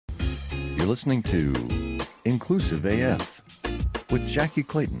listening to Inclusive AF with Jackie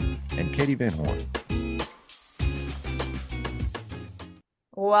Clayton and Katie Van Horn.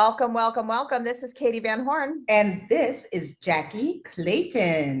 Welcome, welcome, welcome. This is Katie Van Horn. And this is Jackie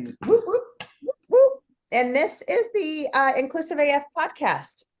Clayton. Whoop, whoop. Whoop, whoop. And this is the Inclusive AF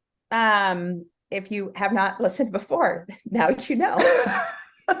podcast. If you have not listened before, now you know.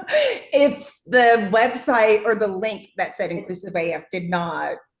 If the website or the link that said Inclusive AF did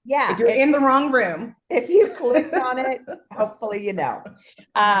not, if you're in the wrong room. If you clicked on it, hopefully you know.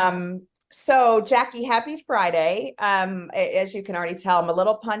 So Jackie, happy Friday. As you can already tell, I'm a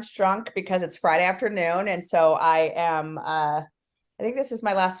little punch drunk because it's Friday afternoon. And so I am, I think this is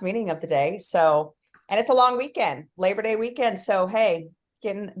my last meeting of the day. So, and it's a long weekend, Labor Day weekend. So, hey,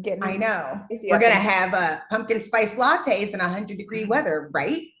 getting. I know. We're going to have pumpkin spice lattes in 100-degree weather,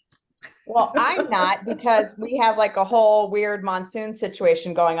 right? Well, I'm not, because we have like a whole weird monsoon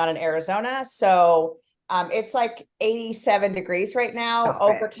situation going on in Arizona. So it's like 87 degrees right now,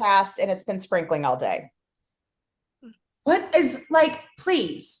 overcast, and it's been sprinkling all day. What is, like,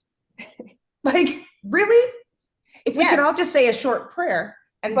 please, like, really? If we could all just say a short prayer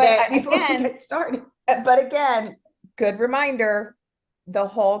and then before we get started. But again, good reminder, the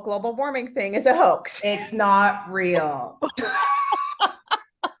whole global warming thing is a hoax. It's not real.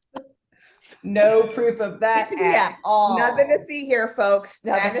 No proof of that at all. Nothing to see here, folks.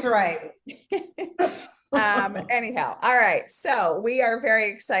 That's right. Anyhow, all right. So we are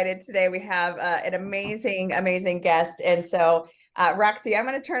very excited today. We have an amazing guest. And so, Roxy, I'm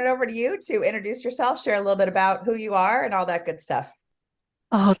going to turn it over to you to introduce yourself, share a little bit about who you are and all that good stuff.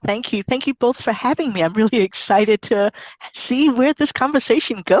 Oh, thank you. Thank you both for having me. I'm really excited to see where this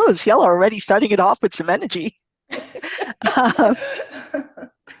conversation goes. Y'all are already starting it off with some energy.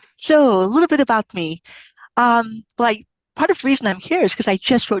 So a little bit about me. Part of the reason I'm here is because I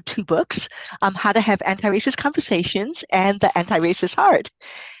just wrote 2 books, How to Have Anti-Racist Conversations and The Anti-Racist Heart.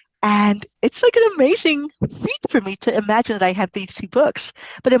 And it's like an amazing feat for me to imagine that I have these 2 books.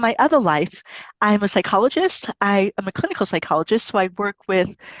 But in my other life, I'm a psychologist. I am a clinical psychologist, so I work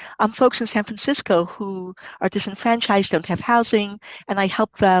with folks in San Francisco who are disenfranchised, don't have housing, and I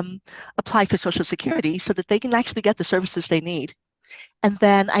help them apply for Social Security so that they can actually get the services they need. And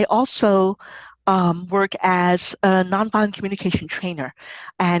then I also work as a nonviolent communication trainer.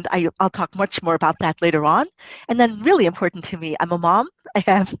 And I'll talk much more about that later on. And then really important to me, I'm a mom. I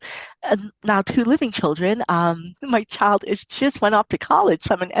have now 2 living children. My child just went off to college,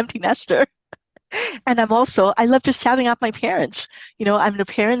 so I'm an empty nester. And I love just shouting out my parents. You know, I'm the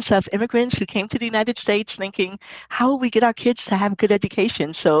parents of immigrants who came to the United States thinking, how will we get our kids to have a good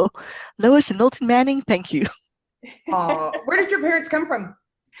education? So Lois and Milton Manning, thank you. Where did your parents come from?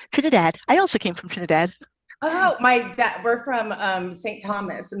 Trinidad. I also came from Trinidad. Oh, my dad, we're from St.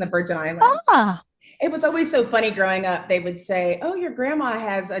 Thomas in the Virgin Islands. Ah. It was always so funny growing up. They would say, oh, your grandma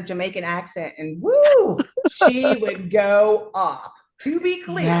has a Jamaican accent, and woo, she would go off. To be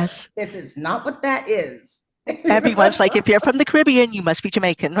clear, yes. This is not what that is. Everyone's like, if you're from the Caribbean, you must be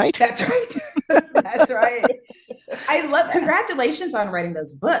Jamaican, right? That's right. That's right. Congratulations on writing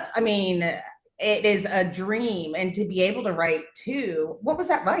those books. I mean, it is a dream, and to be able to write 2, what was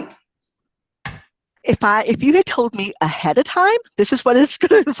that like? If you had told me ahead of time, this is what it's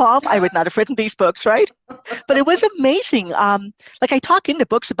going to involve, I would not have written these books, right? But it was amazing. Like I talk in the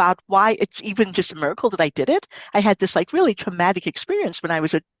books about why it's even just a miracle that I did it. I had this like really traumatic experience when I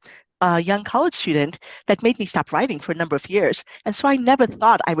was a young college student that made me stop writing for a number of years. And so I never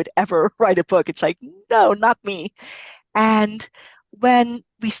thought I would ever write a book. It's like, no, not me. And when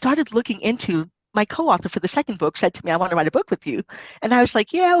we started looking into, my co-author for the second book said to me, I want to write a book with you. And I was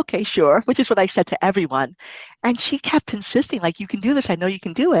like, yeah, okay, sure, which is what I said to everyone. And she kept insisting, like, you can do this. I know you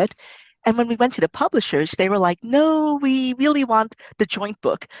can do it. And when we went to the publishers, they were like, no, we really want the joint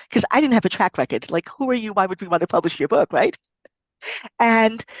book, because I didn't have a track record. Like, who are you? Why would we want to publish your book, right?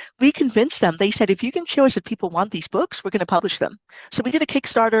 And we convinced them. They said, if you can show us that people want these books, we're going to publish them. So we did a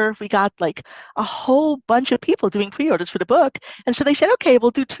Kickstarter. We got like a whole bunch of people doing pre-orders for the book. And so they said, okay,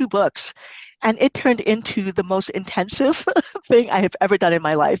 we'll do 2 books. And it turned into the most intensive thing I have ever done in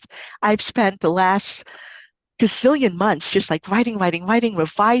my life. I've spent the last gazillion months just like writing,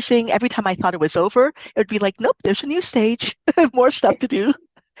 revising. Every time I thought it was over, it would be like, nope, there's a new stage, more stuff to do.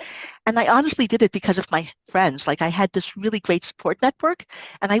 And I honestly did it because of my friends. Like I had this really great support network,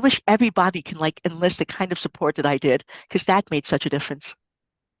 and I wish everybody can like enlist the kind of support that I did, because that made such a difference.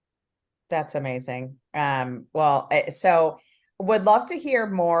 That's amazing. So would love to hear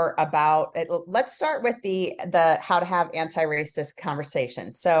more about it. Let's start with the how to have anti-racist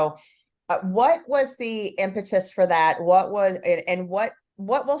conversations. So what was the impetus for that? What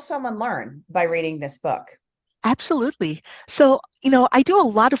what will someone learn by reading this book? Absolutely. So, I do a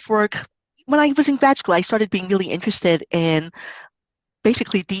lot of work. When I was in grad school, I started being really interested in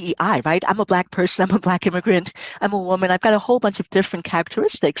basically DEI, right? I'm a Black person, I'm a Black immigrant, I'm a woman. I've got a whole bunch of different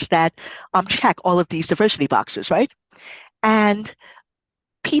characteristics that check all of these diversity boxes, right? And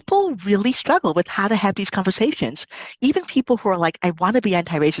people really struggle with how to have these conversations. Even people who are like, I want to be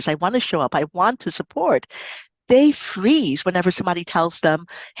anti-racist, I want to show up, I want to support, they freeze whenever somebody tells them,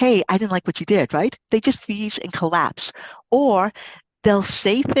 hey, I didn't like what you did, right? They just freeze and collapse. Or they'll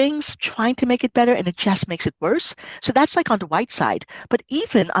say things trying to make it better and it just makes it worse. So that's like on the white side. But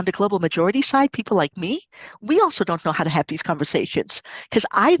even on the global majority side, people like me, we also don't know how to have these conversations. Because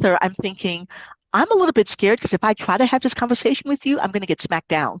either I'm thinking, I'm a little bit scared because if I try to have this conversation with you, I'm going to get smacked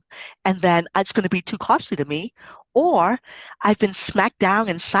down. And then it's going to be too costly to me. Or I've been smacked down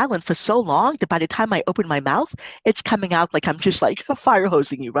and silent for so long that by the time I open my mouth, it's coming out like I'm just like fire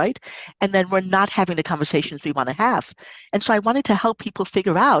hosing you, right? And then we're not having the conversations we want to have. And so I wanted to help people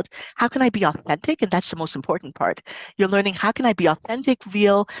figure out, how can I be authentic? And that's the most important part. You're learning, how can I be authentic,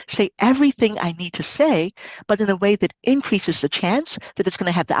 real, say everything I need to say, but in a way that increases the chance that it's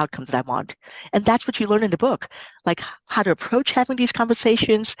going to have the outcome that I want. And that's what you learn in the book, like how to approach having these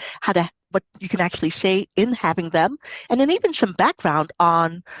conversations, what you can actually say in having them, and then even some background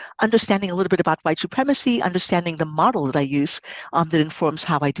on understanding a little bit about white supremacy, understanding the model that I use that informs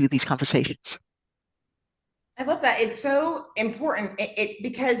how I do these conversations. I love that. It's so important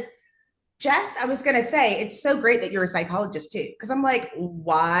because I was going to say, it's so great that you're a psychologist too. Because I'm like,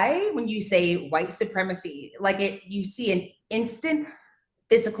 why, when you say white supremacy, you see an instant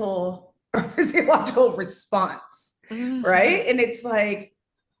physical or physiological response, right? And it's like,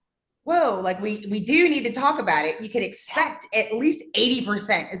 whoa, we do need to talk about it. You could expect at least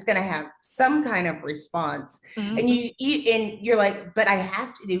 80% is going to have some kind of response. And you're like, but I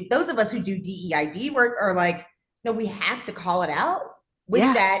have to do, those of us who do DEIB work are like, no, we have to call it out with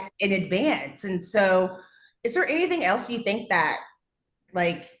that in advance. And so is there anything else you think that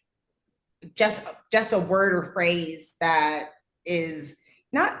just a word or phrase that is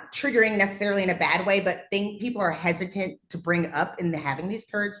not triggering necessarily in a bad way, but think people are hesitant to bring up in having these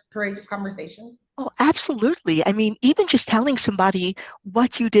courageous conversations? Oh, absolutely. I mean, even just telling somebody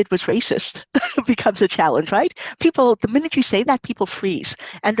what you did was racist becomes a challenge, right? People, the minute you say that, people freeze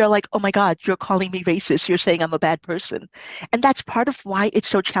and they're like, oh my God, you're calling me racist. You're saying I'm a bad person. And that's part of why it's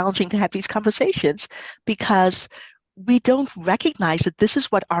so challenging to have these conversations, because we don't recognize that this is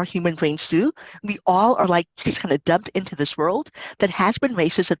what our human brains do. We all are just kind of dumped into this world that has been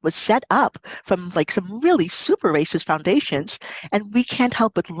racist, that was set up from some really super racist foundations. And we can't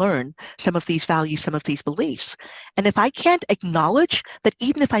help but learn some of these values, some of these beliefs. And if I can't acknowledge that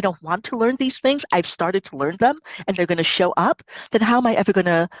even if I don't want to learn these things, I've started to learn them and they're going to show up, then how am I ever going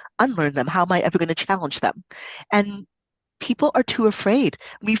to unlearn them? How am I ever going to challenge them? And people are too afraid.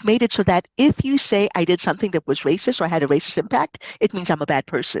 We've made it so that if you say I did something that was racist or had a racist impact, it means I'm a bad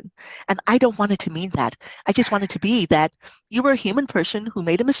person. And I don't want it to mean that. I just want it to be that you were a human person who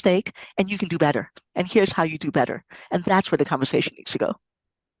made a mistake and you can do better. And here's how you do better. And that's where the conversation needs to go.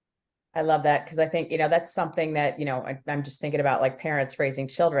 I love that, because I think, that's something that, I'm just thinking about parents raising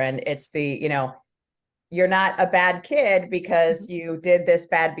children. It's you're not a bad kid because you did this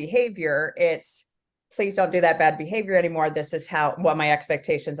bad behavior. It's, please don't do that bad behavior anymore. This is what my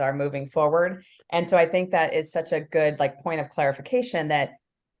expectations are moving forward. And so I think that is such a good point of clarification, that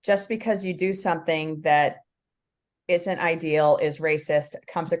just because you do something that isn't ideal, is racist,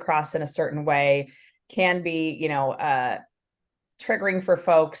 comes across in a certain way, can be, triggering for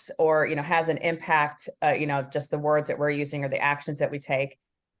folks, or, has an impact, just the words that we're using or the actions that we take,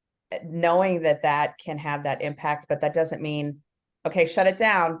 knowing that can have that impact, but that doesn't mean, okay, shut it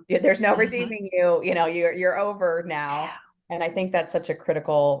down. There's no redeeming you. You're over now. Yeah. And I think that's such a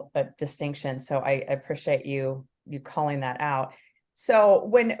critical distinction. So I appreciate you calling that out. So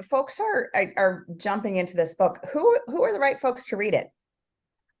when folks are jumping into this book, who are the right folks to read it?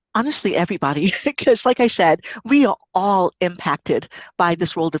 Honestly, everybody, because like I said, we are all impacted by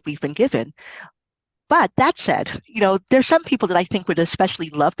this role that we've been given. But that said, there's some people that I think would especially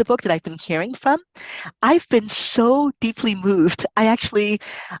love the book that I've been hearing from. I've been so deeply moved. I actually,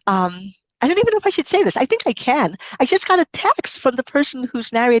 I don't even know if I should say this. I think I can. I just got a text from the person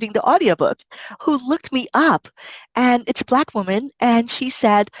who's narrating the audiobook who looked me up, and it's a Black woman. And she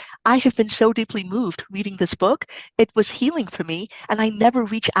said, I have been so deeply moved reading this book. It was healing for me. And I never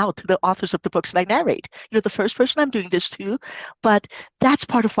reach out to the authors of the books that I narrate. You're the first person I'm doing this to, but that's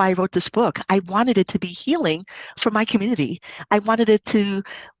part of why I wrote this book. I wanted it to be healing for my community. I wanted it to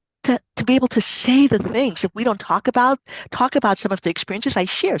to be able to say the things that we don't talk about some of the experiences. I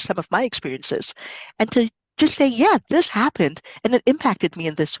share some of my experiences, and to just say, yeah, this happened and it impacted me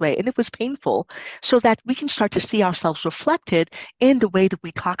in this way and it was painful, so that we can start to see ourselves reflected in the way that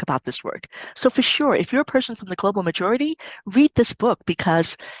we talk about this work. So for sure, if you're a person from the global majority, read this book,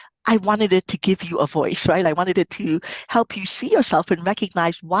 because I wanted it to give you a voice, right? I wanted it to help you see yourself and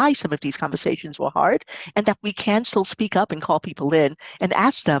recognize why some of these conversations were hard, and that we can still speak up and call people in and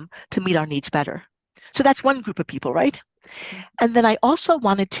ask them to meet our needs better. So that's one group of people, right? And then I also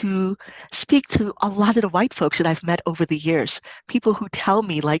wanted to speak to a lot of the white folks that I've met over the years, people who tell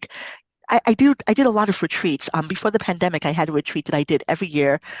me, like, I did a lot of retreats. Before the pandemic, I had a retreat that I did every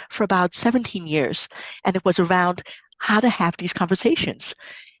year for about 17 years. And it was around how to have these conversations.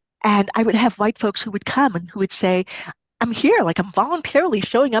 And I would have white folks who would come and who would say, I'm here, like I'm voluntarily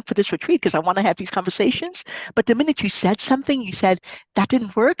showing up for this retreat because I want to have these conversations. But the minute you said something, you said that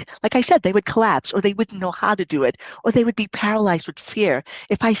didn't work. Like I said, they would collapse, or they wouldn't know how to do it, or they would be paralyzed with fear.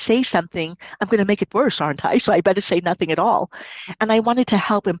 If I say something, I'm going to make it worse, aren't I? So I better say nothing at all. And I wanted to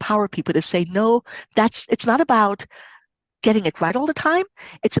help empower people to say, no, it's not about getting it right all the time.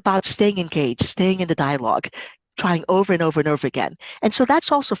 It's about staying engaged, staying in the dialogue, trying over and over and over again. And so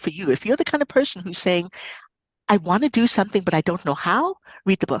that's also for you. If you're the kind of person who's saying, I want to do something, but I don't know how,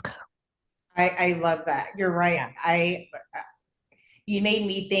 read the book. I love that. You're right. Yeah. You made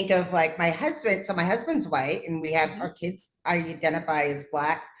me think of like my husband. So my husband's white and we have our kids, I identify as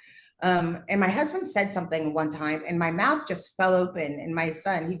Black. And my husband said something one time and my mouth just fell open, and my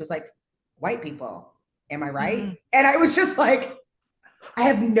son, he was like, white people, am I right? Mm-hmm. And I was just like, I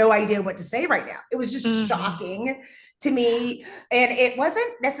have no idea what to say right now. It was just shocking to me. And it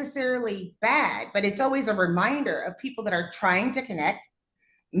wasn't necessarily bad, but it's always a reminder of people that are trying to connect,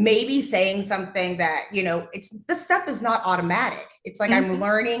 maybe saying something that, this stuff is not automatic. It's like, I'm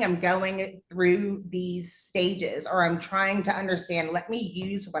learning, I'm going through these stages, or I'm trying to understand, let me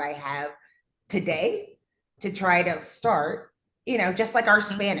use what I have today to try to start, just like our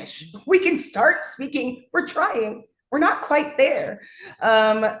Spanish. We can start speaking, we're trying. We're not quite there.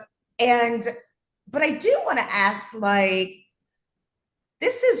 But I do want to ask, like,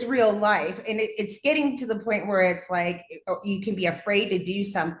 this is real life, and it's getting to the point where it's like, you can be afraid to do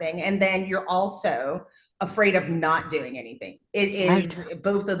something, and then you're also afraid of not doing anything. It is right.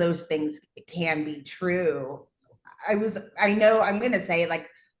 Both of those things can be true. I know I'm going to say, like,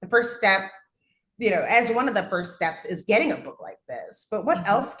 the first step, as one of the first steps is getting a book like this, but what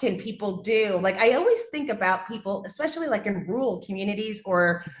else can people do? Like, I always think about people, especially like in rural communities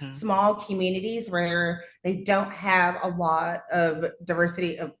or small communities where they don't have a lot of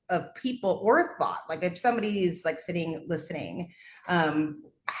diversity of people or thought. Like, if somebody's like sitting, listening,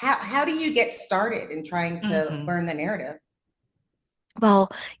 how do you get started in trying to learn the narrative?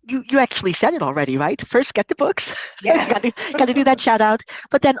 Well, you actually said it already, right? First, get the books. Yeah. got to do that shout out.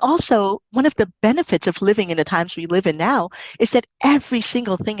 But then also, one of the benefits of living in the times we live in now is that every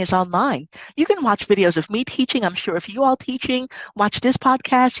single thing is online. You can watch videos of me teaching. I'm sure if you all teaching, watch this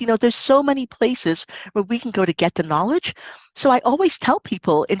podcast, there's so many places where we can go to get the knowledge. So I always tell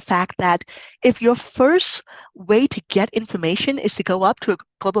people, in fact, that if your first way to get information is to go up to a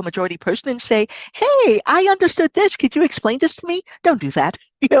global majority person and say, hey, I understood this. Could you explain this to me? Don't do that.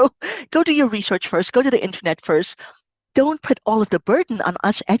 Go do your research first. Go to the internet first. Don't put all of the burden on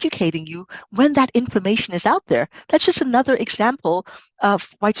us educating you when that information is out there. That's just another example of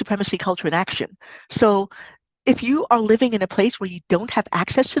white supremacy culture in action. So if you are living in a place where you don't have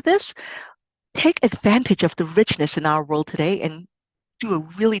access to this, take advantage of the richness in our world today and do a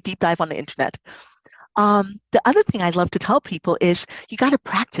really deep dive on the internet. The other thing I love to tell people is you got to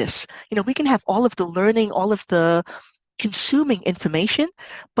practice. We can have all of the learning, all of the consuming information,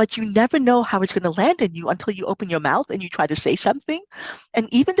 but you never know how it's going to land in you until you open your mouth and you try to say something. And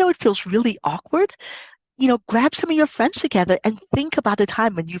even though it feels really awkward, grab some of your friends together and think about a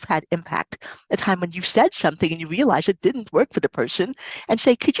time when you've had impact, a time when you've said something and you realize it didn't work for the person, and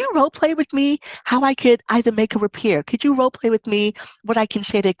say, could you role play with me how I could either make a repair? Could you role play with me what I can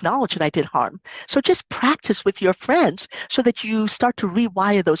say to acknowledge that I did harm? So just practice with your friends so that you start to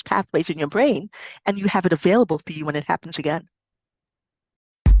rewire those pathways in your brain and you have it available for you when it happens again.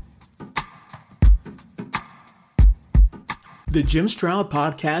 The Jim Stroud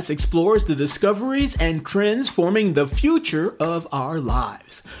Podcast explores the discoveries and trends forming the future of our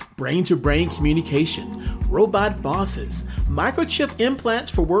lives. Brain-to-brain communication, robot bosses, microchip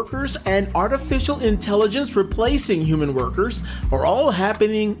implants for workers, and artificial intelligence replacing human workers are all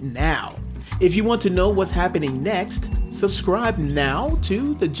happening now. If you want to know what's happening next, subscribe now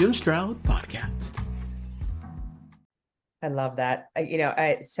to the Jim Stroud Podcast. I love that.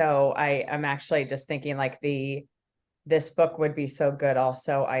 I'm actually just thinking like this book would be so good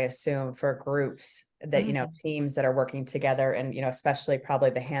also, I assume, for groups that, teams that are working together, and, especially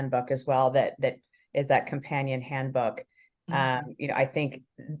probably the handbook as well, that is that companion handbook. I think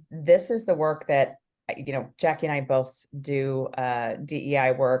this is the work that, Jackie and I both do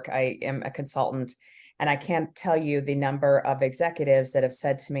DEI work. I am a consultant, and I can't tell you the number of executives that have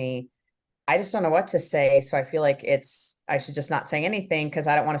said to me, I just don't know what to say. So I feel like I should just not say anything because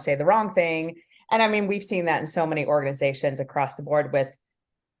I don't want to say the wrong thing. And I mean, we've seen that in so many organizations across the board with,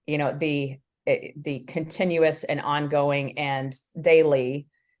 the continuous and ongoing and daily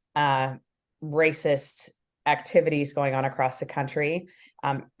racist activities going on across the country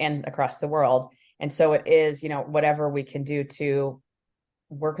and across the world. And so it is, whatever we can do to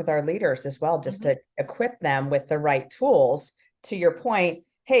work with our leaders as well, just to equip them with the right tools. To your point,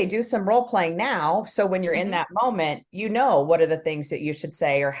 hey, do some role playing now. So when you're in that moment, what are the things that you should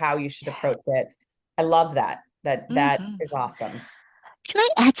say or how you should approach it. I love that. That is awesome. Can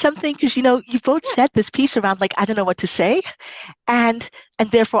I add something? Because, you both said this piece around like, I don't know what to say. And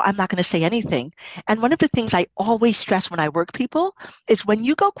therefore, I'm not going to say anything. And one of the things I always stress when I work people is when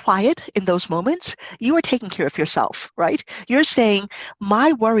you go quiet in those moments, you are taking care of yourself, right? You're saying,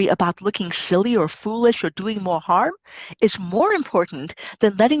 my worry about looking silly or foolish or doing more harm is more important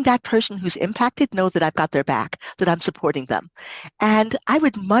than letting that person who's impacted know that I've got their back, that I'm supporting them. And I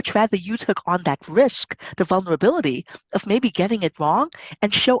would much rather you took on that risk, the vulnerability of maybe getting it wrong,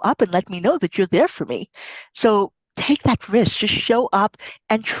 and show up and let me know that you're there for me. So take that risk, just show up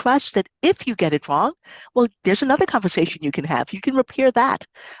and trust that if you get it wrong, well, there's another conversation you can have. You can repair that.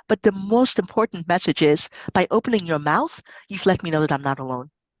 But the most important message is by opening your mouth, you've let me know that I'm not alone.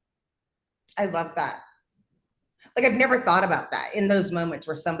 I love that. Like, I've never thought about that in those moments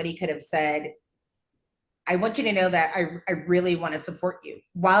where somebody could have said, I want you to know that I really want to support you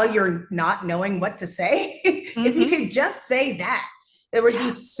while you're not knowing what to say. If you could just say that, there would be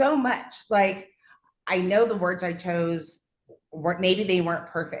so much. Like, I know the words I chose maybe they weren't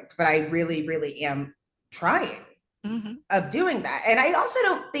perfect, but I really, really am trying of doing that. And I also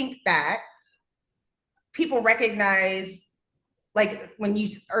don't think that people recognize, like when you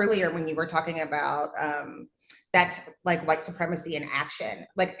were talking about that's like white supremacy in action.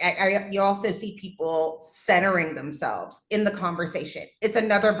 Like you also see people centering themselves in the conversation. It's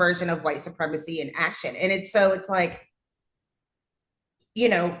another version of white supremacy in action. And it's like,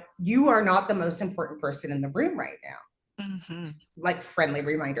 you are not the most important person in the room right now. Like, friendly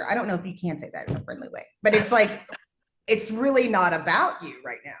reminder. I don't know if you can say that in a friendly way, but it's like, it's really not about you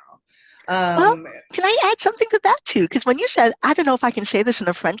right now. Well, can I add something to that too? Because when you said, I don't know if I can say this in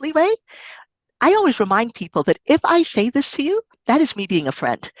a friendly way, I always remind people that if I say this to you, that is me being a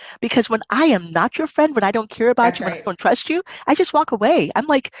friend. Because when I am not your friend, when I don't care about you, when I don't trust you, I just walk away. I'm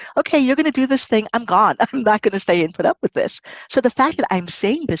like, okay, you're going to do this thing. I'm gone. I'm not going to stay and put up with this. So the fact that I'm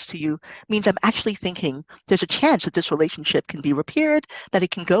saying this to you means I'm actually thinking there's a chance that this relationship can be repaired, that it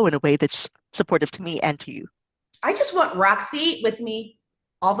can go in a way that's supportive to me and to you. I just want Roxy with me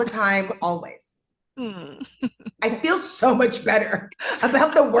all the time, always. I feel so much better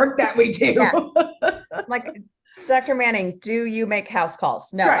about the work that we do. Yeah. Like, Dr. Manning, do you make house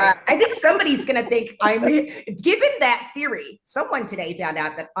calls? No. Right. I think somebody's going to think given that theory, someone today found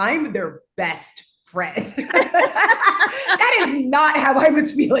out that I'm their best friend. That is not how I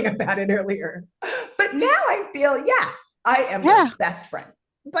was feeling about it earlier. But now I feel, I am their best friend.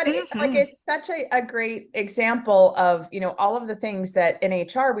 But it's such a great example of, all of the things that in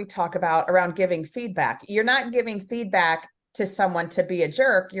HR we talk about around giving feedback. You're not giving feedback to someone to be a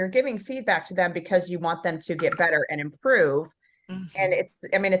jerk. You're giving feedback to them because you want them to get better and improve. And it's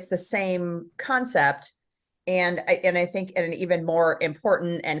the same concept. And I think an even more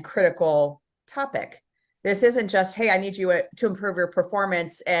important and critical topic. This isn't just, hey, I need you to improve your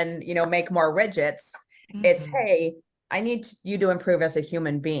performance and, make more widgets. It's, hey, I need you to improve as a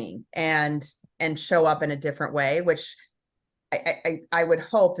human being and show up in a different way, which I would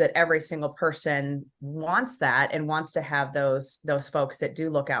hope that every single person wants that and wants to have those folks that do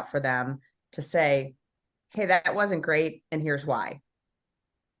look out for them to say, hey, that wasn't great, and here's why.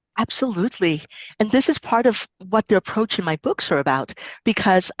 Absolutely. And this is part of what the approach in my books are about,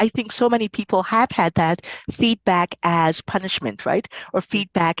 because I think so many people have had that feedback as punishment, right? Or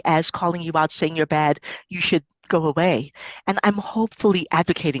feedback as calling you out, saying you're bad, you should go away. And I'm hopefully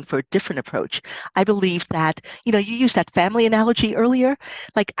advocating for a different approach. I believe that, you used that family analogy earlier.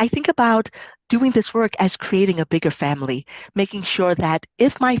 Like, I think about doing this work as creating a bigger family, making sure that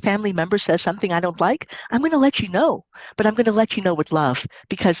if my family member says something I don't like, I'm going to let you know, but I'm going to let you know with love,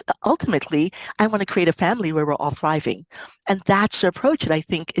 because ultimately I want to create a family where we're all thriving. And that's the approach that I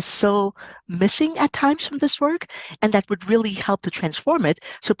think is so missing at times from this work, and that would really help to transform it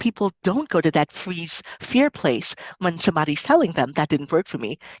so people don't go to that freeze fear place when somebody's telling them that didn't work for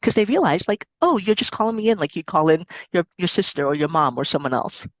me, because they realize, like, oh, you're just calling me in like you call in your sister or your mom or someone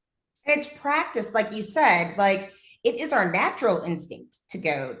else. And it's practice, like you said, like it is our natural instinct to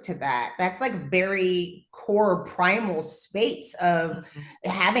go to that. That's like very core primal space of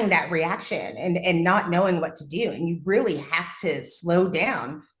having that reaction and not knowing what to do. And you really have to slow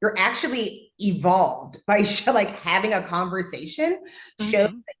down. You're actually evolved by like having a conversation shows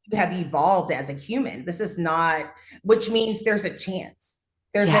that you have evolved as a human. This is not, which means there's a chance.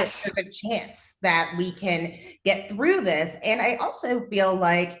 There's a chance that we can get through this. And I also feel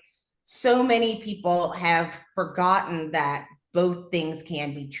like so many people have forgotten that both things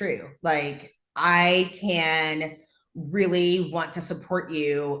can be true. Like, I can really want to support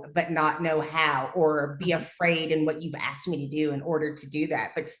you, but not know how, or be afraid in what you've asked me to do in order to do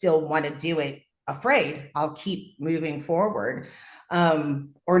that, but still want to do it afraid. I'll keep moving forward.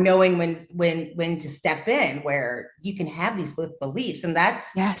 Or knowing when to step in, where you can have these both beliefs. And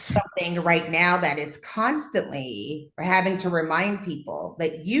that's something right now that is constantly having to remind people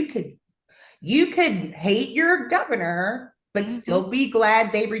that you could hate your governor, but still be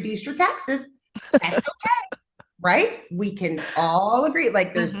glad they reduced your taxes. That's okay, right? We can all agree.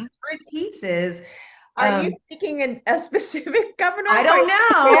 Like, there's different pieces. Are you speaking in a specific governor? I don't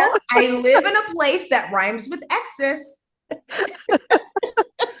know. I live in a place that rhymes with Exes.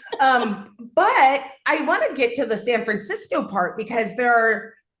 But I want to get to the San Francisco part, because there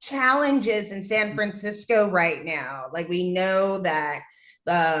are challenges in San Francisco right now. Like, we know that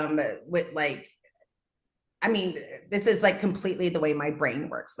with like, I mean, this is like completely the way my brain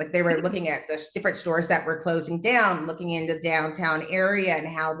works. Like, they were looking at the different stores that were closing down, looking into downtown area and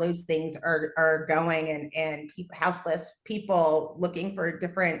how those things are going, and houseless people looking for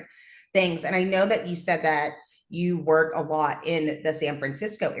different things. And I know that you said that you work a lot in the San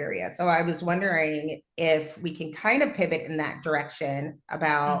Francisco area. So I was wondering if we can kind of pivot in that direction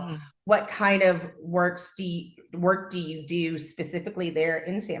about what kind of work do you do specifically there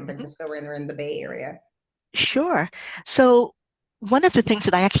in San Francisco or in the Bay Area? Sure. So one of the things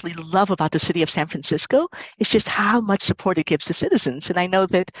that I actually love about the city of San Francisco is just how much support it gives to citizens. And I know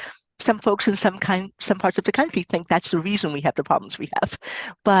that some folks in some parts of the country think that's the reason we have the problems we have.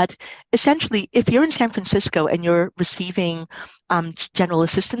 But essentially, if you're in San Francisco and you're receiving general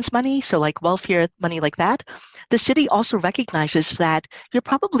assistance money, so like welfare money like that, the city also recognizes that you're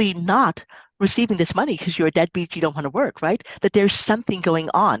probably not receiving this money because you're a deadbeat, you don't want to work, right? That there's something going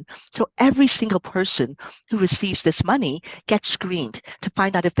on. So every single person who receives this money gets screened to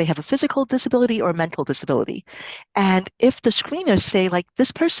find out if they have a physical disability or a mental disability. And if the screeners say, like,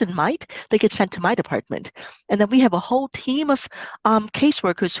 this person might, they get sent to my department. And then we have a whole team of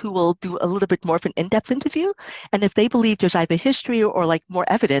caseworkers who will do a little bit more of an in-depth interview. And if they believe there's either history or like more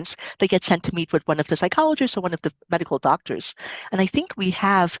evidence, they get sent to meet with one of the psychologists or one of the medical doctors. And I think we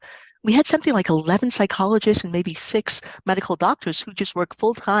had something like 11 psychologists and maybe 6 medical doctors who just work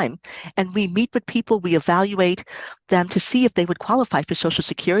full time. And we meet with people, we evaluate them to see if they would qualify for Social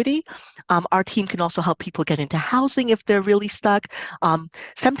Security. Our team can also help people get into housing if they're really stuck.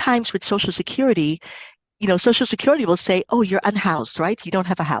 Sometimes with Social Security, Social Security will say, oh, you're unhoused, right? You don't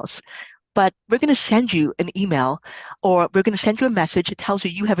have a house. But we're going to send you an email, or we're going to send you a message that tells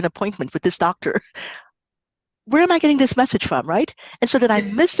you have an appointment with this doctor. Where am I getting this message from, right? And so that I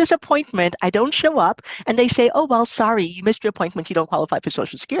miss this appointment, I don't show up, and they say, oh, well, sorry, you missed your appointment, you don't qualify for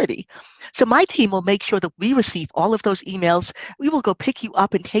Social Security. So my team will make sure that we receive all of those emails. We will go pick you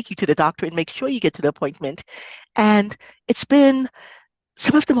up and take you to the doctor and make sure you get to the appointment. And it's been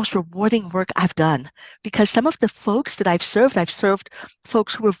some of the most rewarding work I've done, because some of the folks that I've served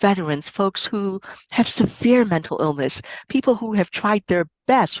folks who are veterans, folks who have severe mental illness, people who have tried their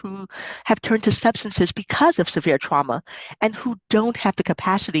best, who have turned to substances because of severe trauma, and who don't have the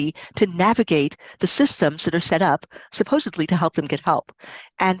capacity to navigate the systems that are set up supposedly to help them get help.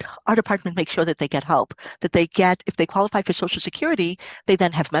 And our department makes sure that they get help, that they get, if they qualify for Social Security, they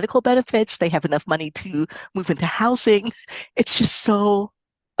then have medical benefits, they have enough money to move into housing. It's just so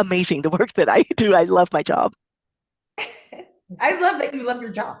amazing, the work that I do. I love my job. I love that you love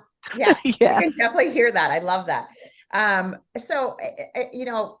your job. Yeah, yeah. I can definitely hear that. I love that. So,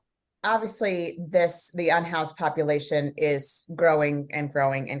 obviously the unhoused population is growing and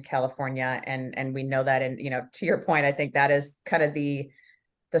growing in California. And we know that. And, to your point, I think that is kind of the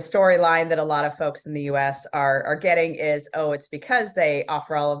storyline that a lot of folks in the US are getting is, oh, it's because they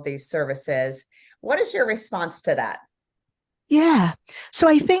offer all of these services. What is your response to that? Yeah. So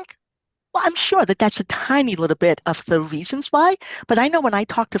I think, well, I'm sure that that's a tiny little bit of the reasons why, but I know when I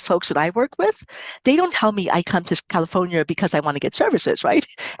talk to folks that I work with, they don't tell me I come to California because I want to get services, right?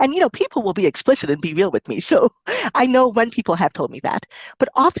 And, people will be explicit and be real with me. So I know when people have told me that. But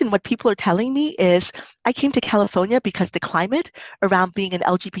often what people are telling me is, I came to California because the climate around being an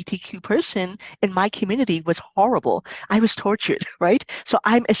LGBTQ person in my community was horrible. I was tortured, right? So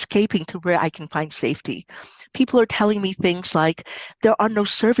I'm escaping to where I can find safety. People are telling me things like, there are no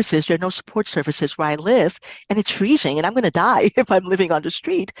services, there are no support services where I live, and it's freezing, and I'm going to die if I'm living on the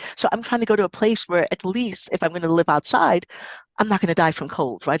street. So I'm trying to go to a place where at least if I'm going to live outside, I'm not going to die from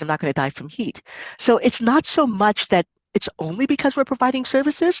cold, right? I'm not going to die from heat. So it's not so much that it's only because we're providing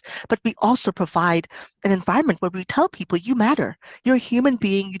services, but we also provide an environment where we tell people you matter. You're a human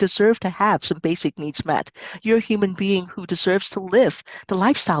being. You deserve to have some basic needs met. You're a human being who deserves to live the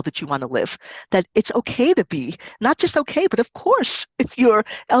lifestyle that you want to live, that it's okay to be, not just okay, but of course, if you're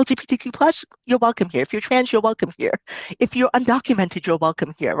LGBTQ plus, you're welcome here. If you're trans, you're welcome here. If you're undocumented, you're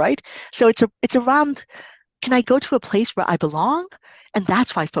welcome here, right? So it's around, can I go to a place where I belong? And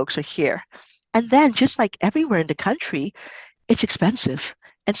that's why folks are here. And then just like everywhere in the country, it's expensive.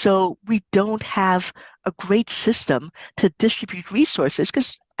 And so we don't have a great system to distribute resources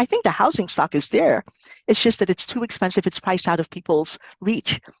because I think the housing stock is there. It's just that it's too expensive. It's priced out of people's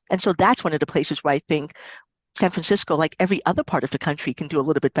reach. And so that's one of the places where I think San Francisco, like every other part of the country, can do a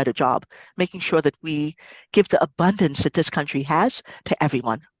little bit better job, making sure that we give the abundance that this country has to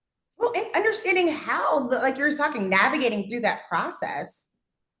everyone. Well, and understanding how, like you were talking, navigating through that process.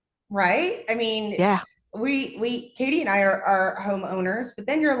 Right? I mean, yeah, we Katie and I are homeowners, but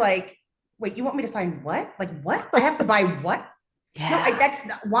then you're like, wait, you want me to sign what? Like what? I have to buy what? yeah. No, that's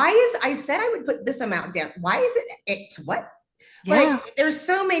why is I said I would put this amount down. Why is it's what? Yeah. Like there's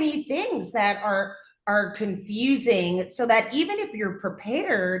so many things that are confusing, so that even if you're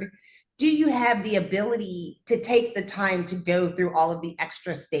prepared, do you have the ability to take the time to go through all of the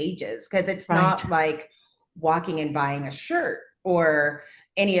extra stages? Because it's Right. not like walking and buying a shirt or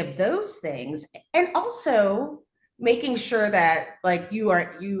any of those things. And also making sure that like you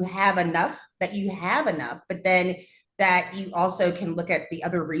have enough, but then that you also can look at the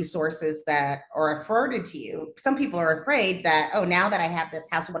other resources that are afforded to you. Some people are afraid that, oh, now that I have this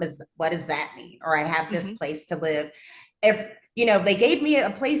house, what does that mean? Or I have this place to live. If they gave me a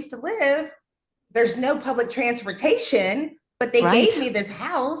place to live, there's no public transportation, but they gave me this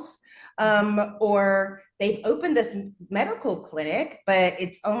house, or they've opened this medical clinic, but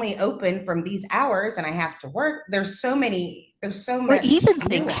it's only open from these hours and I have to work. There's so much. Or even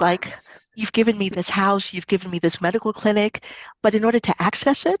things like, you've given me this house, you've given me this medical clinic, but in order to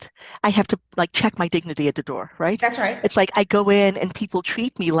access it, I have to like check my dignity at the door, right? That's right. It's like I go in and people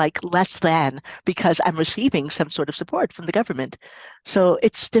treat me like less than because I'm receiving some sort of support from the government. So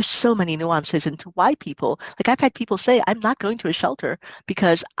there's so many nuances into why people, like I've had people say, I'm not going to a shelter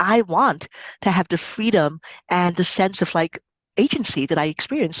because I want to have the freedom and the sense of like agency that I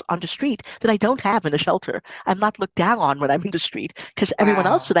experience on the street that I don't have in a shelter. I'm not looked down on when I'm in the street because everyone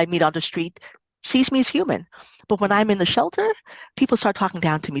else that I meet on the street sees me as human. But when I'm in the shelter, people start talking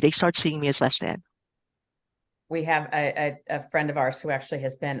down to me. They start seeing me as less than. We have a friend of ours who actually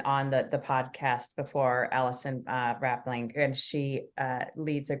has been on the podcast before, Allison Rappling, and she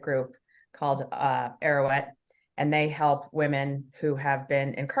leads a group called Arrowette, and they help women who have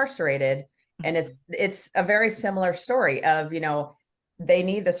been incarcerated. And it's a very similar story of, they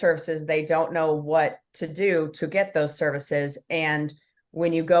need the services. They don't know what to do to get those services. And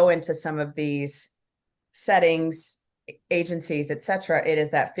when you go into some of these settings, agencies, et cetera, it is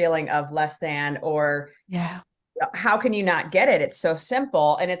that feeling of less than, or how can you not get it? It's so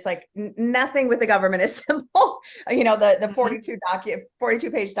simple. And it's like nothing with the government is simple. The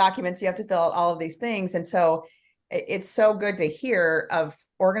 42 page documents, you have to fill out all of these things. And so it's so good to hear of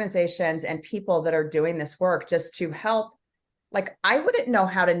organizations and people that are doing this work just to help. Like, I wouldn't know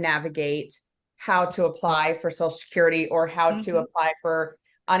how to navigate how to apply for Social Security or how to apply for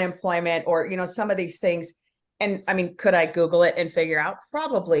unemployment or, some of these things. And I mean, could I Google it and figure out?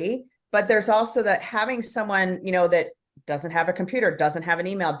 Probably. But there's also that having someone, that doesn't have a computer, doesn't have an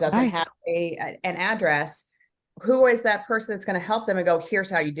email, doesn't have an address. Who is that person that's going to help them and go, here's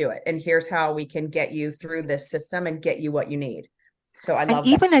how you do it. And here's how we can get you through this system and get you what you need. So I love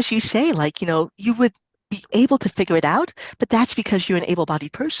even that. As you say, like, you would be able to figure it out, but that's because you're an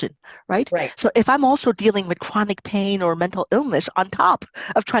able-bodied person, right? Right. So if I'm also dealing with chronic pain or mental illness on top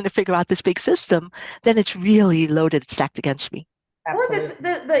of trying to figure out this big system, then it's really loaded, stacked against me.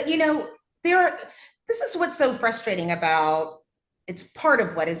 Absolutely. Or this is what's so frustrating about, it's part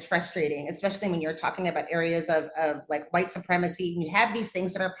of what is frustrating, especially when you're talking about areas of like white supremacy, and you have these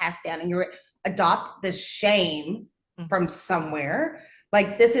things that are passed down and you adopt this shame from somewhere.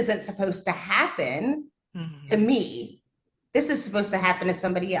 Like, this isn't supposed to happen to me. This is supposed to happen to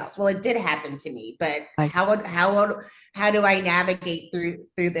somebody else. Well, it did happen to me, but how do I navigate through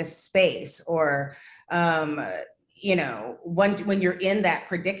this space? Or when you're in that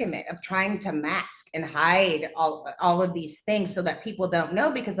predicament of trying to mask and hide all of these things so that people don't know,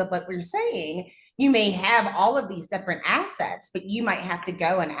 because of what we're saying, you may have all of these different assets, but you might have to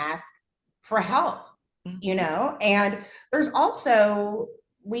go and ask for help, and there's also,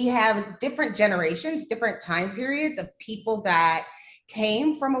 we have different generations, different time periods of people that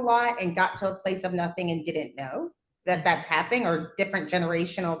came from a lot and got to a place of nothing and didn't know that that's happening, or different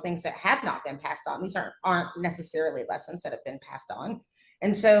generational things that have not been passed on. These aren't necessarily lessons that have been passed on.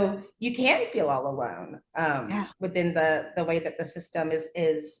 And so you can feel all alone within the way that the system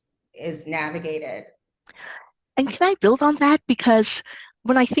is navigated. And can I build on that? Because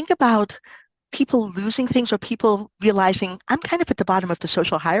when I think about people losing things or people realizing I'm kind of at the bottom of the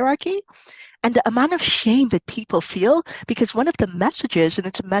social hierarchy, and the amount of shame that people feel, because one of the messages, and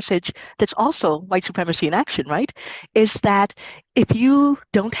it's a message that's also white supremacy in action, right, is that if you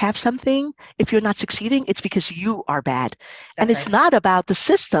don't have something, if you're not succeeding, it's because you are bad. And it's not about the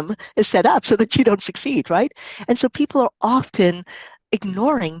system is set up so that you don't succeed, right? And so people are often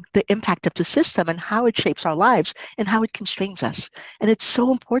ignoring the impact of the system and how it shapes our lives and how it constrains us. And it's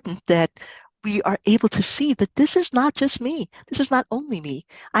so important that we are able to see that this is not just me. This is not only me.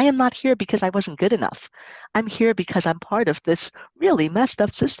 I am not here because I wasn't good enough. I'm here because I'm part of this really messed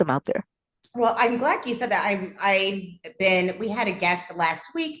up system out there. Well, I'm glad you said that. We had a guest last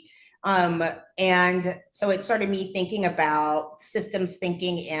week, and so it started me thinking about systems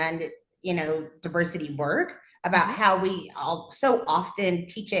thinking and, diversity work, about how we all so often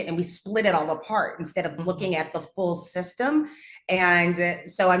teach it and we split it all apart instead of looking at the full system. And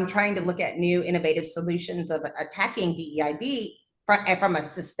so I'm trying to look at new innovative solutions of attacking DEIB from a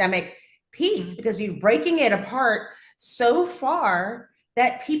systemic piece, because you're breaking it apart so far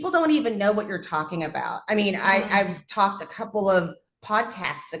that people don't even know what you're talking about. I mean, I've talked a couple of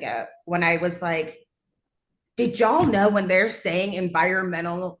podcasts ago when I was like, did y'all know when they're saying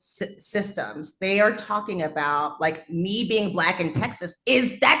environmental systems, they are talking about, like, me being Black in Texas,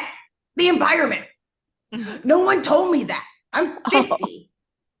 that's the environment. No one told me that. I'm 50.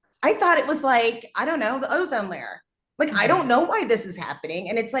 I thought it was like, I don't know, the ozone layer. Like, I don't know why this is happening.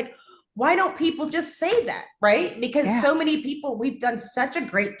 And it's like, why don't people just say that, right? Because so many people, we've done such a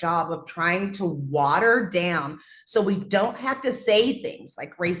great job of trying to water down so we don't have to say things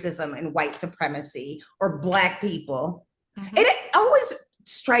like racism and white supremacy or Black people. And it always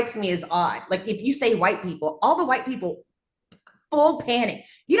strikes me as odd. Like, if you say white people, all the white people, full panic.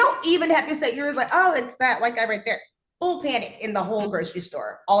 You don't even have to say, you're like, oh, it's that white guy right there. Full panic in the whole grocery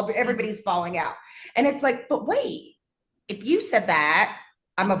store. Everybody's falling out. And it's like, but wait, if you said that,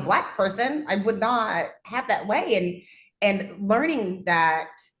 I'm a Black person, I would not have that way. And learning that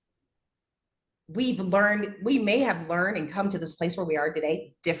we may have learned and come to this place where we are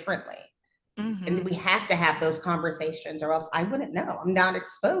today differently. And we have to have those conversations, or else I wouldn't know. I'm not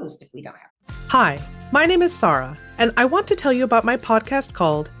exposed if we don't have. Hi, my name is Sarah, and I want to tell you about my podcast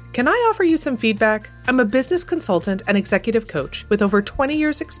called Can I Offer You Some Feedback? I'm a business consultant and executive coach with over 20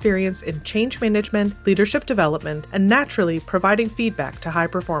 years experience in change management, leadership development, and naturally providing feedback to high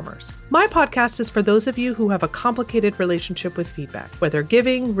performers. My podcast is for those of you who have a complicated relationship with feedback, whether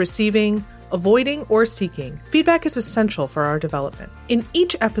giving, receiving, avoiding, or seeking. Feedback is essential for our development. In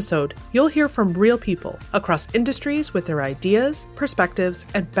each episode, you'll hear from real people across industries with their ideas, perspectives,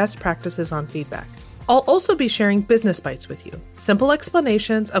 and best practices on feedback. I'll also be sharing business bites with you, simple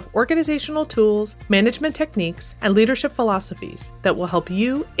explanations of organizational tools, management techniques, and leadership philosophies that will help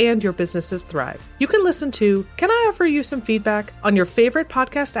you and your businesses thrive. You can listen to Can I Offer You Some Feedback on your favorite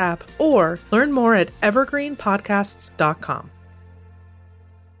podcast app, or learn more at evergreenpodcasts.com.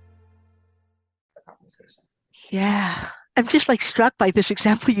 Yeah. I'm just like struck by this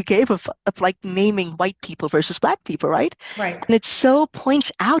example you gave of like naming white people versus black people, right? Right. And it so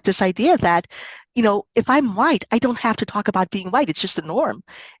points out this idea that, if I'm white, I don't have to talk about being white. It's just a norm.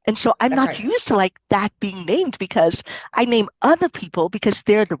 And so I'm That's not right. used to like that being named because I name other people because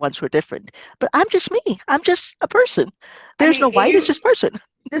they're the ones who are different. But I'm just me. I'm just a person. There's no white, it's just person.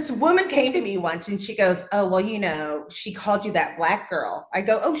 This woman came to me once and she goes, oh, well, she called you that black girl. I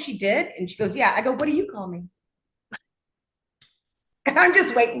go, oh, she did? And she goes, yeah. I go, what do you call me? And I'm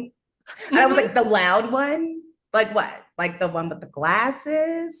just waiting. And I was like, the loud one? Like what? Like the one with the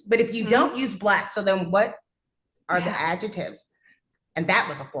glasses? But if you don't use black, so then what are the adjectives? And that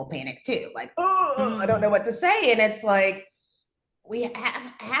was a full panic too. Like, oh, I don't know what to say. And it's like, we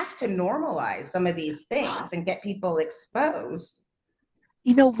have to normalize some of these things and get people exposed.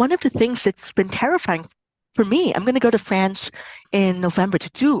 One of the things that's been terrifying for me, I'm going to go to France in November to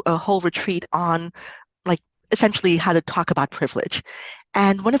do a whole retreat on like essentially how to talk about privilege.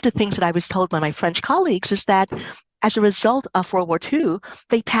 And one of the things that I was told by my French colleagues is that as a result of World War II,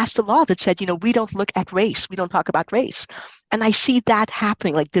 they passed a law that said, we don't look at race. We don't talk about race. And I see that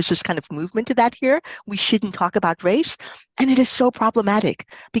happening. Like there's this kind of movement to that here. We shouldn't talk about race. And it is so problematic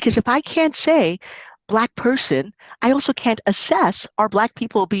because if I can't say Black person, I also can't assess are Black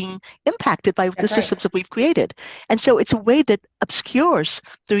people being impacted by the systems that we've created. And so it's a way that obscures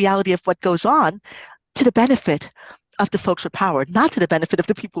the reality of what goes on to the benefit of the folks with power, not to the benefit of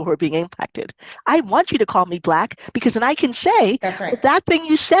the people who are being impacted. I want you to call me Black because then I can say that thing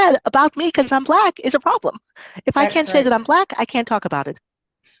you said about me because I'm Black is a problem. If I can't say that I'm Black, I can't talk about it.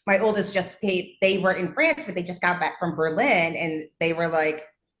 My oldest they were in France, but they just got back from Berlin and they were like,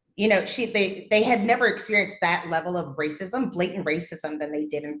 they had never experienced that level of racism, blatant racism than they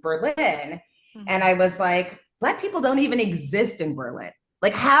did in Berlin. Mm-hmm. And I was like, Black people don't even exist in Berlin.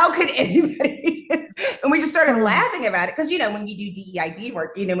 Like, how could anybody? And we just started laughing about it. Because, when you do DEIB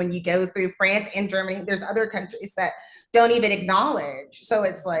work, when you go through France and Germany, there's other countries that don't even acknowledge. So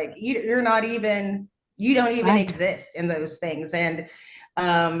it's like, you don't even exist in those things. And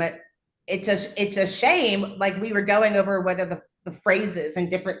it's a shame. Like we were going over whether the phrases and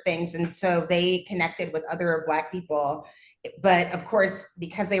different things. And so they connected with other Black people. But of course,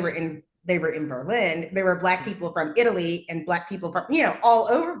 because they were in Berlin, there were Black people from Italy and Black people from, all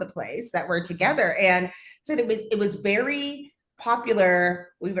over the place that were together. And so it was very popular.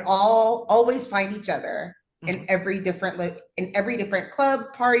 We would always find each other in every different club,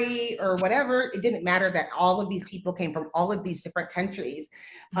 party, or whatever. It didn't matter that all of these people came from all of these different countries.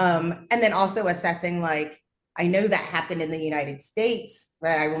 And then also assessing, like, I know that happened in the United States,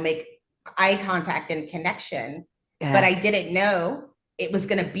 that I will make eye contact and connection, but I didn't know it was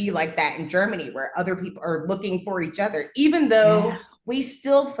going to be like that in Germany, where other people are looking for each other, even though we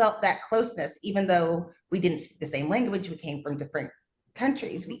still felt that closeness, even though we didn't speak the same language, we came from different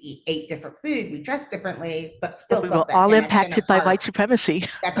countries, we ate different food, we dressed differently, but still we were all impacted by white supremacy.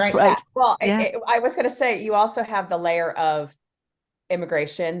 That's right. Right. Well, I was going to say, you also have the layer of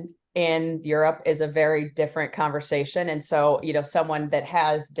immigration in Europe is a very different conversation. And so, someone that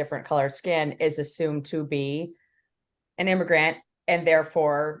has different colored skin is assumed to be an immigrant and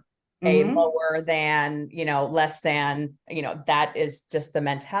therefore a lower than, less than, that is just the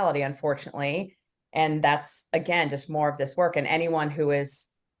mentality, unfortunately. And that's, again, just more of this work. And anyone who is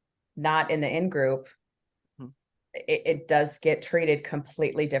not in the in-group, it does get treated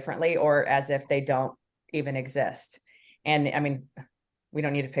completely differently or as if they don't even exist. And I mean, we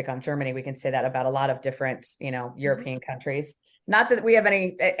don't need to pick on Germany. We can say that about a lot of different, European countries. Not that we have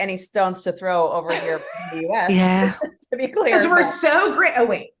any stones to throw over here in the US. Yeah. To be clear. Because we're so great. Oh,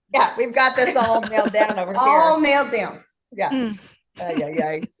 wait. Yeah, we've got this all nailed down over here. All nailed down. Yeah.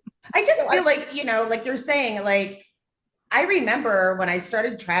 I just feel like, like you're saying, like, I remember when I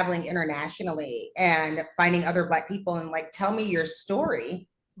started traveling internationally and finding other Black people and like, tell me your story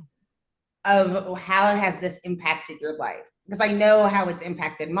of how has this impacted your life? Because I know how it's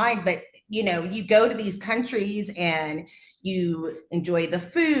impacted mine, but you go to these countries and you enjoy the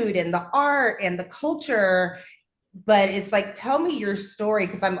food and the art and the culture, but it's like, tell me your story.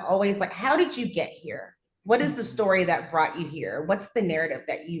 Because I'm always like, how did you get here? What is the story that brought you here? What's the narrative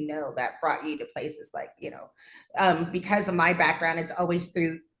that that brought you to places like, because of my background, it's always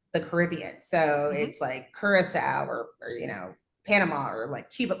through the Caribbean. So it's like Curacao or Panama or like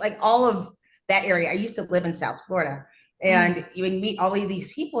Cuba, like all of that area. I used to live in South Florida. And you would meet all of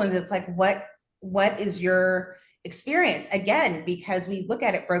these people and it's like, what is your experience? Again, because we look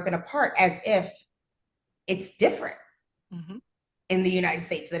at it broken apart as if it's different in the United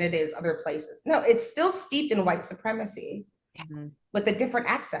States than it is other places. No, it's still steeped in white supremacy with a different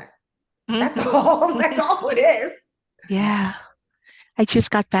accent. That's all it is. Yeah. I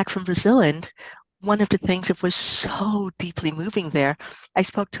just got back from Brazil, and one of the things that was so deeply moving there, I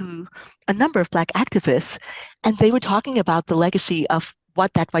spoke to a number of Black activists, and they were talking about the legacy of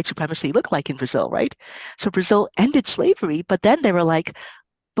what that white supremacy looked like in Brazil, right? So Brazil ended slavery, but then they were like,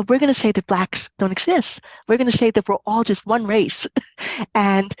 but we're going to say that Blacks don't exist. We're going to say that we're all just one race,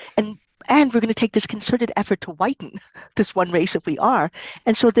 and and and we're going to take this concerted effort to whiten this one race that we are.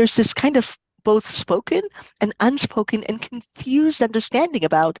 And so there's this kind of both spoken and unspoken and confused understanding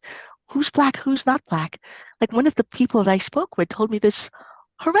about who's Black, who's not Black. Like one of the people that I spoke with told me this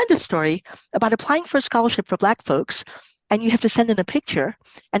horrendous story about applying for a scholarship for Black folks, and you have to send in a picture,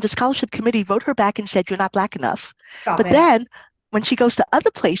 and the scholarship committee wrote her back and said, you're not Black enough. Stop But it. then when she goes to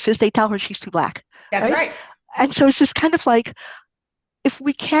other places, they tell her she's too Black. That's right. And so it's just kind of like, if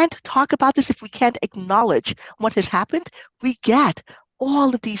we can't talk about this, if we can't acknowledge what has happened, we get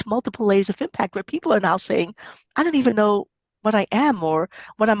all of these multiple layers of impact where people are now saying, I don't even know what I am or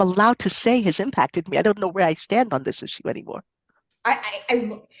what I'm allowed to say has impacted me. I don't know where I stand on this issue anymore.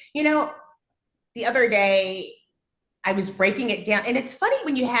 You know, the other day I was breaking it down, and it's funny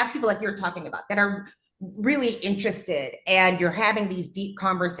when you have people like you're talking about that are really interested and you're having these deep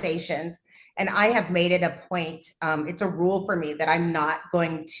conversations. And I have made it a point, it's a rule for me that I'm not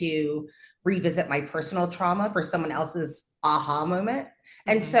going to revisit my personal trauma for someone else's aha moment.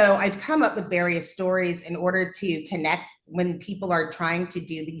 And so I've come up with various stories in order to connect when people are trying to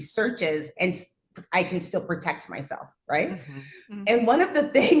do these searches, and I can still protect myself, right? And one of the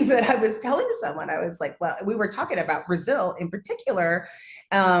things that I was telling someone, I was like, well, we were talking about Brazil in particular,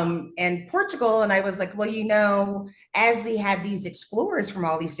 and Portugal. And I was like, well, you know, as they had these explorers from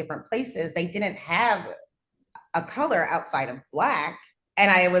all these different places, they didn't have a color outside of Black.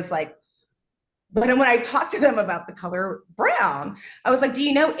 And I was like, but when I talked to them about the color brown, I was like, do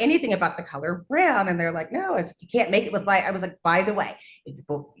you know anything about the color brown? And they're like, no, I was like, you can't make it with light. I was like, by the way, if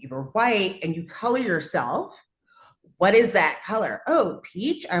you were white and you color yourself, what is that color? Oh,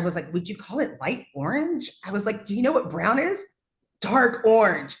 peach. I was like, would you call it light orange? I was like, do you know what brown is? Dark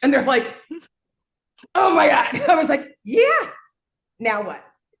orange. And they're like, oh my God. I was like, yeah. Now what?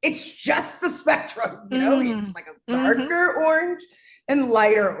 It's just the spectrum, you know, it's like a darker orange and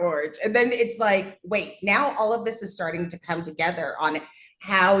lighter orange. And then it's like, wait, now all of this is starting to come together on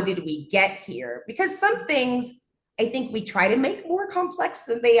how did we get here? Because some things I think we try to make more complex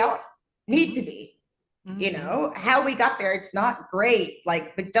than they need to be. You know, how we got there, it's not great.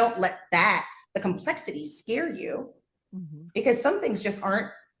 Like, but don't let the complexity scare you, because some things just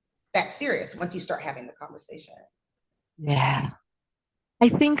aren't that serious once you start having the conversation. Yeah. I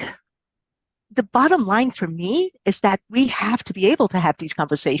think the bottom line for me is that we have to be able to have these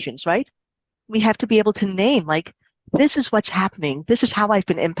conversations, right? We have to be able to name, like, this is what's happening. This is how I've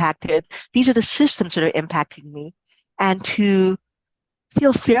been impacted. These are the systems that are impacting me. And to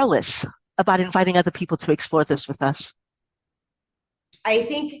feel fearless about inviting other people to explore this with us. I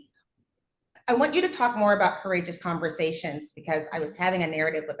think I want you to talk more about courageous conversations, because I was having a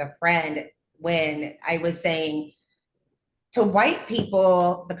narrative with a friend when I was saying, to white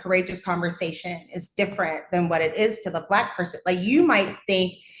people, the courageous conversation is different than what it is to the Black person. Like, you might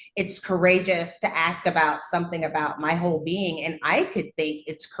think it's courageous to ask about something about my whole being, and I could think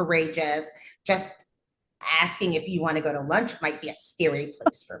it's courageous just asking if you want to go to lunch might be a scary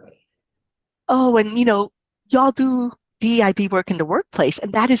place for me. Oh, and you know, y'all do DEIB work in the workplace,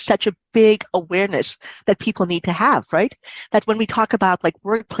 and that is such a big awareness that people need to have, right? That when we talk about like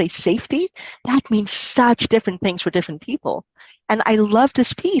workplace safety, that means such different things for different people. And I love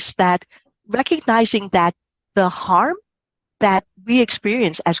this piece that recognizing that the harm that we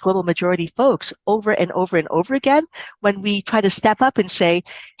experience as global majority folks over and over and over again, when we try to step up and say,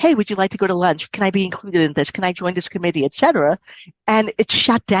 hey, would you like to go to lunch? Can I be included in this? Can I join this committee, et cetera? And it's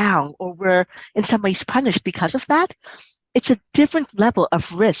shut down, or we're in some ways punished because of that. It's a different level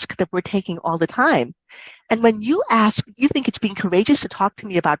of risk that we're taking all the time. And when you ask, you think it's being courageous to talk to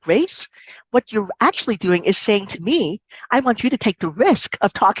me about race, what you're actually doing is saying to me, I want you to take the risk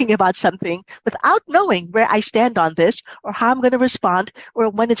of talking about something without knowing where I stand on this, or how I'm going to respond, or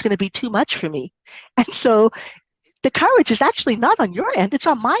when it's going to be too much for me. And so the courage is actually not on your end, it's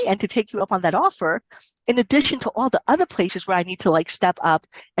on my end to take you up on that offer, in addition to all the other places where I need to like step up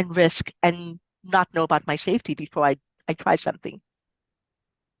and risk and not know about my safety before I try something.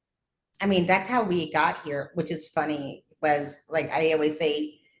 I mean, that's how we got here, which is funny, was like, I always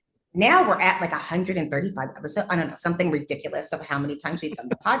say, now we're at like 135 episodes. I don't know, something ridiculous of how many times we've done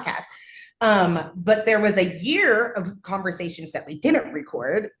the podcast. But there was a year of conversations that we didn't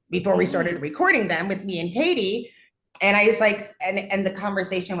record before we started recording them with me and Katie. And I was like, and the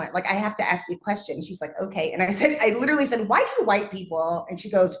conversation went like, I have to ask you a question. She's like, okay. And I literally said, why do white people? And she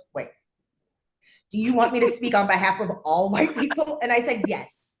goes, wait, do you want me to speak on behalf of all white people? And I said,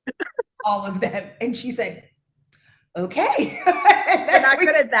 yes, all of them. And she said, okay. You're not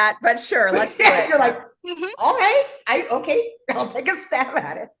good at that, but sure, let's do it. You're like, all right, okay, I'll take a stab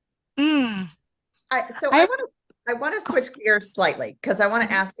at it. I want to switch gears slightly because I want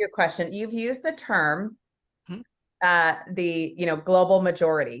to ask you a question. You've used the term the global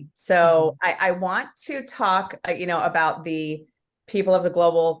majority. So I want to talk about the people of the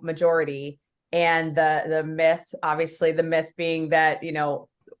global majority and the myth, obviously the myth being that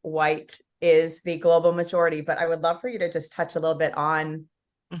white is the global majority, but I would love for you to just touch a little bit on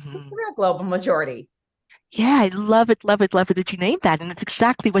the real global majority. Yeah, I love it that you named that. And it's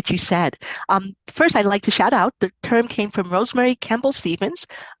exactly what you said. First, I'd like to shout out, the term came from Rosemary Campbell Stevens,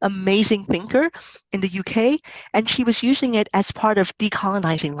 amazing thinker in the UK, and she was using it as part of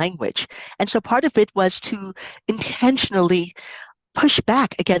decolonizing language. And so part of it was to intentionally push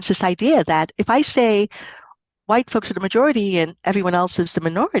back against this idea that if I say white folks are the majority and everyone else is the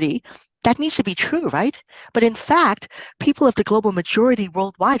minority, that needs to be true, right? But in fact, people of the global majority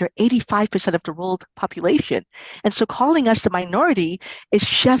worldwide are 85% of the world population. And so calling us the minority is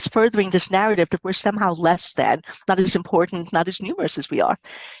just furthering this narrative that we're somehow less than, not as important, not as numerous as we are.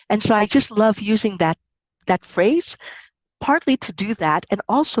 And so I just love using that phrase, partly to do that, and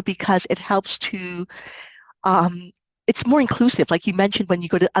also because it helps to it's more inclusive. Like you mentioned, when you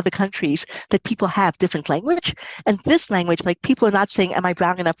go to other countries, that people have different language. And this language, like people are not saying, am I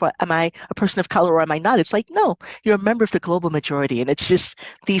brown enough, or am I a person of color, or am I not? It's like, no, you're a member of the global majority. And it's just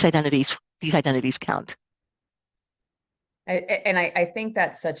these identities count. I think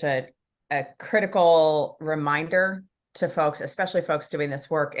that's such a critical reminder to folks, especially folks doing this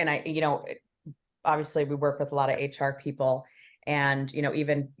work. And obviously we work with a lot of HR people. And,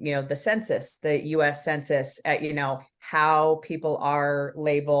 even, the census, the US Census, how people are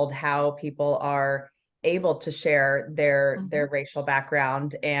labeled, how people are able to share their racial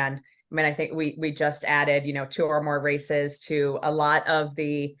background. And I mean, I think we just added, 2 or more races to a lot of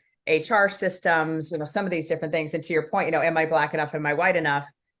the HR systems, some of these different things. And to your point, am I Black enough? Am I white enough?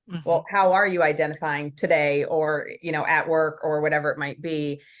 Well, how are you identifying today, or, at work, or whatever it might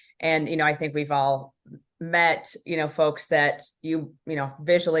be? And, I think we've all met, folks that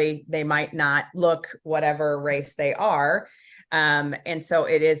visually, they might not look whatever race they are. And so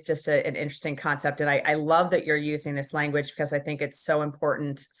it is just an interesting concept. And I love that you're using this language, because I think it's so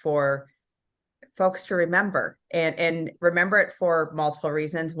important for folks to remember, and remember it for multiple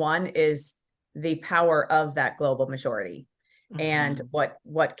reasons. One is the power of that global majority and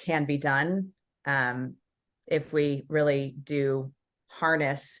what can be done if we really do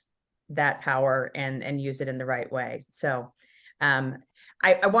harness that power and use it in the right way. So I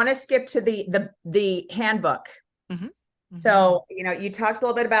want to skip to the handbook. So, you talked a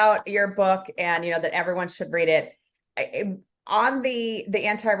little bit about your book, and, that everyone should read it. On the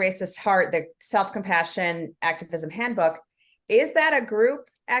Anti-Racist Heart, the Self-Compassion Activism Handbook, is that a group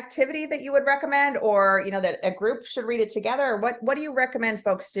activity that you would recommend, or, that a group should read it together? Or what do you recommend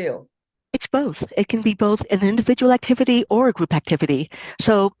folks do? It's both. It can be both an individual activity or a group activity.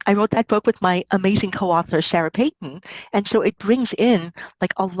 So I wrote that book with my amazing co-author, Sarah Payton. And so it brings in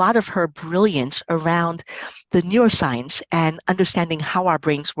like a lot of her brilliance around the neuroscience and understanding how our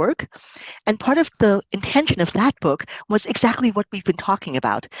brains work. And part of the intention of that book was exactly what we've been talking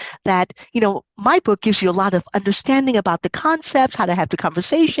about, that, my book gives you a lot of understanding about the concepts, how to have the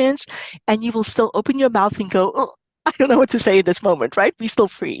conversations, and you will still open your mouth and go, oh, I don't know what to say in this moment, right? We still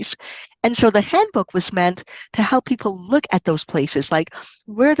freeze. And so the handbook was meant to help people look at those places, like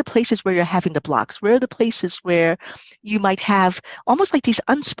where are the places where you're having the blocks? Where are the places where you might have almost like these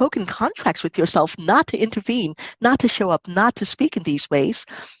unspoken contracts with yourself not to intervene, not to show up, not to speak in these ways?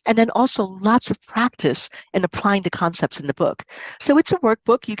 And then also lots of practice in applying the concepts in the book. So it's a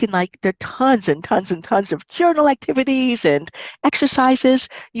workbook. You can there are tons and tons and tons of journal activities and exercises.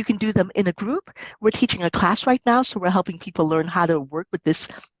 You can do them in a group. We're teaching a class right now, so we're helping people learn how to work with this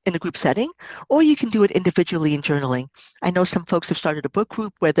in a group setting, or you can do it individually in journaling. I know some folks have started a book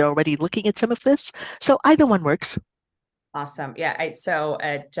group where they're already looking at some of this. So either one works. Awesome. Yeah. So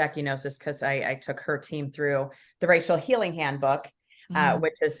Jackie knows this because I took her team through the Racial Healing Handbook,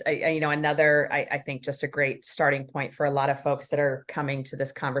 which is, another, I think, just a great starting point for a lot of folks that are coming to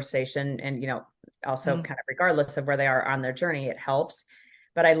this conversation. And, also kind of regardless of where they are on their journey, it helps.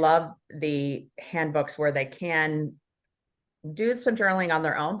 But I love the handbooks where they can do some journaling on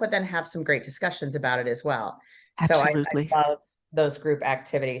their own, but then have some great discussions about it as well. Absolutely. So I love those group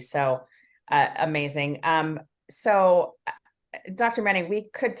activities. So amazing. so Dr. Manning, we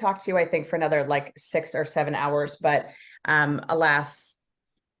could talk to you, I think, for another like 6 or 7 hours, but alas,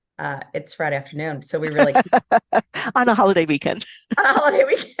 it's Friday afternoon. So we really on a holiday weekend. On a holiday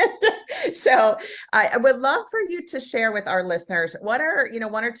weekend. So I would love for you to share with our listeners, what are,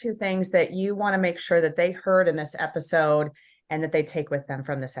 1 or 2 things that you want to make sure that they heard in this episode and that they take with them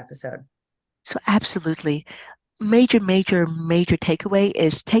from this episode? So absolutely. Major takeaway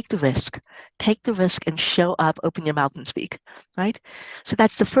is take the risk and show up, open your mouth and speak, right? So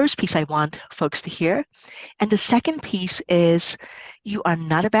that's the first piece I want folks to hear. And the second piece is you are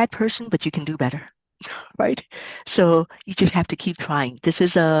not a bad person, but you can do better, right? So you just have to keep trying. This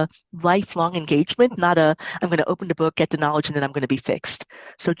is a lifelong engagement, not I'm going to open the book, get the knowledge, and then I'm going to be fixed.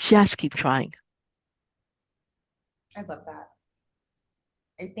 So just keep trying. I love that.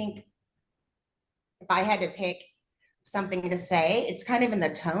 I think if I had to pick something to say, it's kind of in the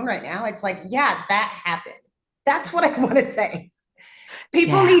tone right now. It's like, yeah, that happened. That's what I want to say.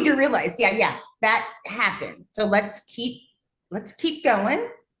 People need to realize, that happened. So let's keep going.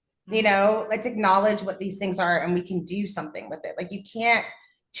 Let's acknowledge what these things are and we can do something with it. Like, you can't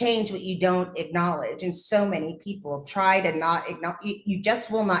change what you don't acknowledge. And so many people try to not acknowledge, you just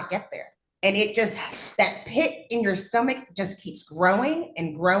will not get there. And it just, that pit in your stomach just keeps growing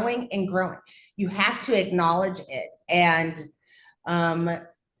and growing and growing. You have to acknowledge it and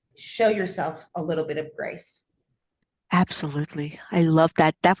show yourself a little bit of grace. Absolutely. I love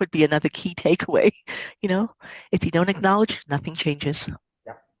that. That would be another key takeaway. If you don't acknowledge, nothing changes.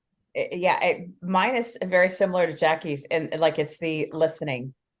 Mine is very similar to Jackie's, and like it's the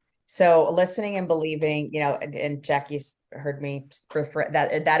listening. So listening and believing, and Jackie's heard me refer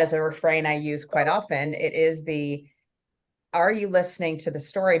that is a refrain I use quite often. It is are you listening to the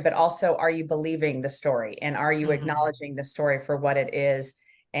story, but also are you believing the story, and are you acknowledging the story for what it is,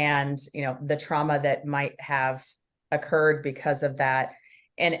 and the trauma that might have occurred because of that,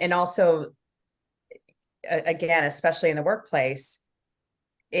 and also again, especially in the workplace,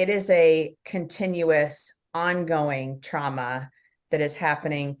 it is a continuous, ongoing trauma that is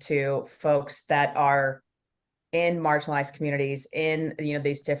happening to folks that are in marginalized communities, in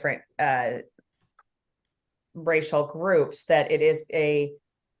these different racial groups, that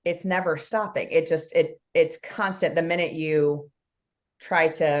it's never stopping. It's constant. The minute you try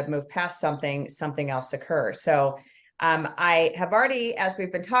to move past something else occurs. So I have already, as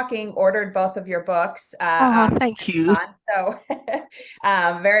we've been talking, ordered both of your books. Thank you. So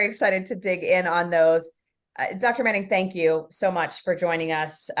very excited to dig in on those. Dr. Manning, thank you so much for joining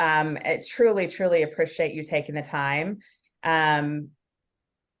us. I truly appreciate you taking the time.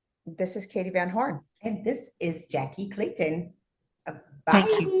 This is Katie Van Horn. And this is Jackie Clayton. Bye.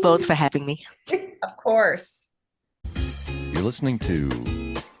 Thank you both for having me. Of course. You're listening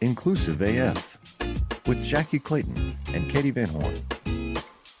to Inclusive AF with Jackie Clayton and Katie Van Horn.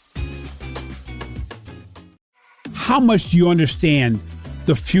 How much do you understand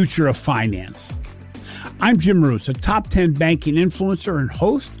the future of finance? I'm Jim Roos, a top 10 banking influencer and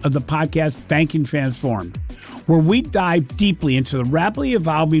host of the podcast Banking Transformed, where we dive deeply into the rapidly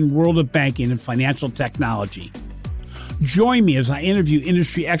evolving world of banking and financial technology. Join me as I interview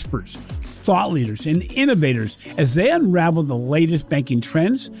industry experts, thought leaders, and innovators as they unravel the latest banking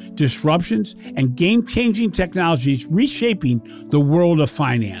trends, disruptions, and game-changing technologies reshaping the world of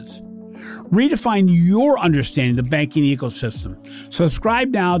finance. Redefine your understanding of the banking ecosystem. Subscribe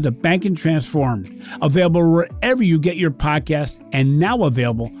now to Banking Transformed, available wherever you get your podcast and now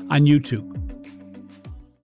available on YouTube.